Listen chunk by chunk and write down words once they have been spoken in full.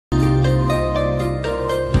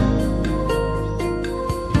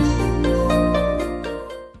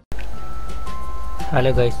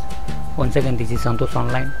Hello guys, once again this is Santosh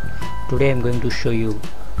Online. Today I am going to show you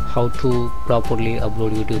how to properly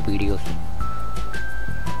upload YouTube videos.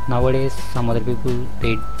 Nowadays some other people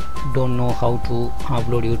they don't know how to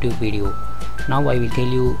upload YouTube video. Now I will tell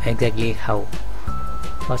you exactly how.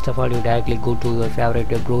 First of all, you directly go to your favorite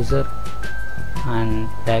web browser and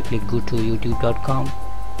directly go to youtube.com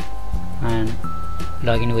and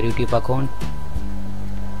log in your YouTube account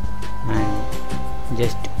and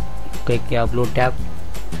just click the upload tab.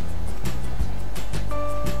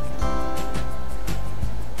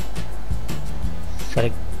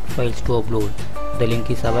 Select files to upload. The link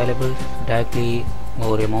is available. Directly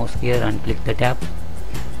over a mouse here and click the tab,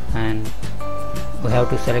 and you have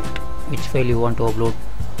to select which file you want to upload.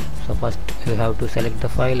 So first you have to select the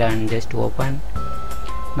file and just open.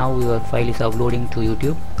 Now your file is uploading to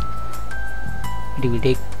YouTube. It will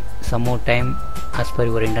take some more time as per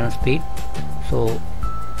your internet speed, so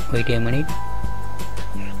wait a minute.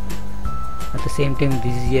 At the same time,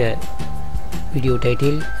 this is a video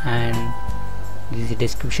title and this is a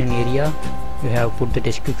description area. You have put the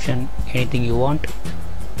description anything you want.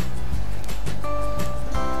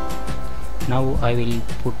 Now I will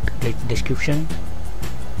put the description.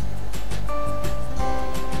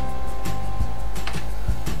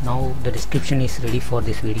 Now the description is ready for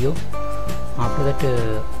this video. After that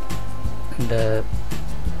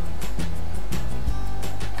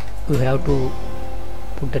you have to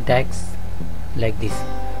put the tags like this.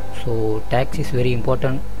 So tags is very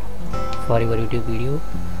important for your YouTube video.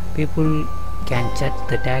 People can check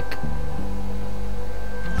the tag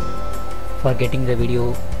for getting the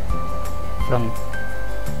video from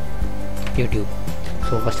YouTube.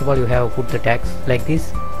 So first of all, you have put the tags like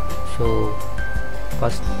this. So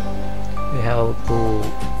first you have to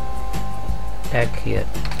tag here.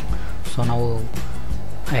 So now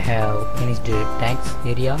I have finished the tags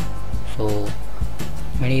area. So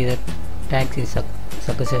many other tags is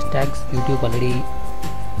success tags. YouTube already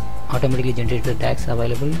automatically generated the tags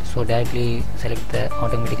available. So directly select the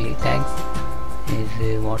automatically tags. Is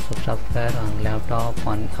WhatsApp software on laptop,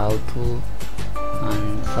 on how to,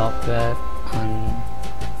 on software, on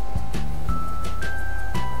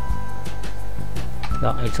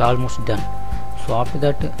yeah, it's almost done. So after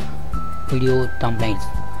that, video thumbnails.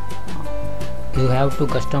 You have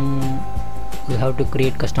to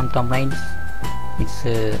create custom thumbnails. It's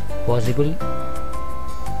possible.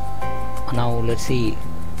 Now let's see.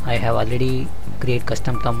 I have already create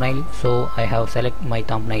custom thumbnail, so I have select my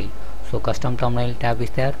thumbnail. So custom thumbnail tab is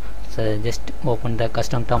there. So just open the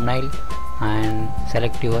custom thumbnail and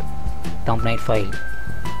select your thumbnail file.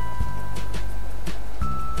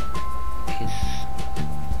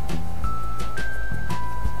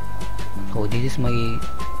 So this is my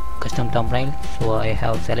custom thumbnail. So I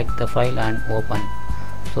have select the file and open.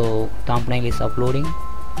 So thumbnail is uploading.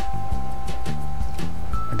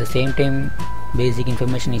 At the same time, basic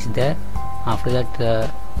information is there. After that,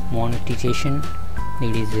 the monetization,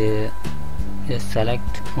 it is just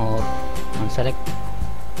select or unselect.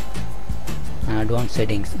 Advanced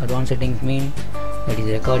settings. Advanced settings mean that is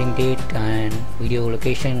recording date and video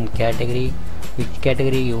location, category, which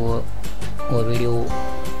category your video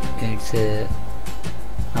it's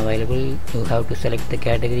available. You have to select the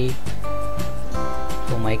category.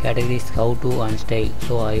 So my category is how to and style,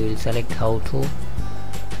 so I will select how to,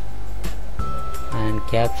 and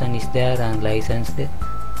caption is there and licensed.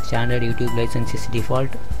 Standard YouTube license is default,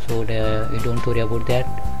 so you don't worry about that,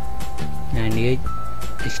 and age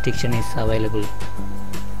restriction is available.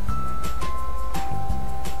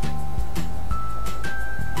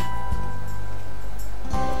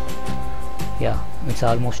 Yeah, it's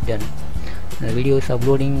almost done. The video is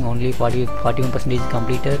uploading, only 41%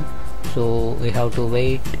 completed, so we have to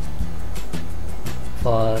wait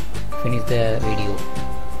for finish the video.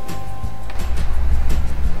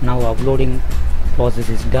 Now uploading process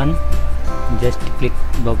is done. Just click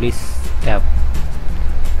publish tab.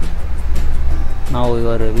 Now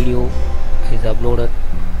your video is uploaded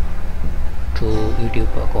to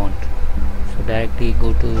YouTube account. So directly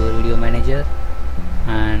go to your video manager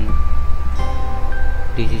and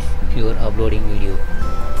this is your uploading video.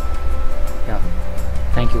 Yeah,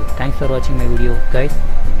 thank you. Thanks for watching my video, guys.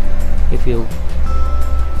 If you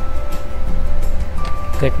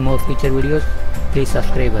get more feature videos, please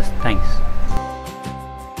subscribe us. Thanks.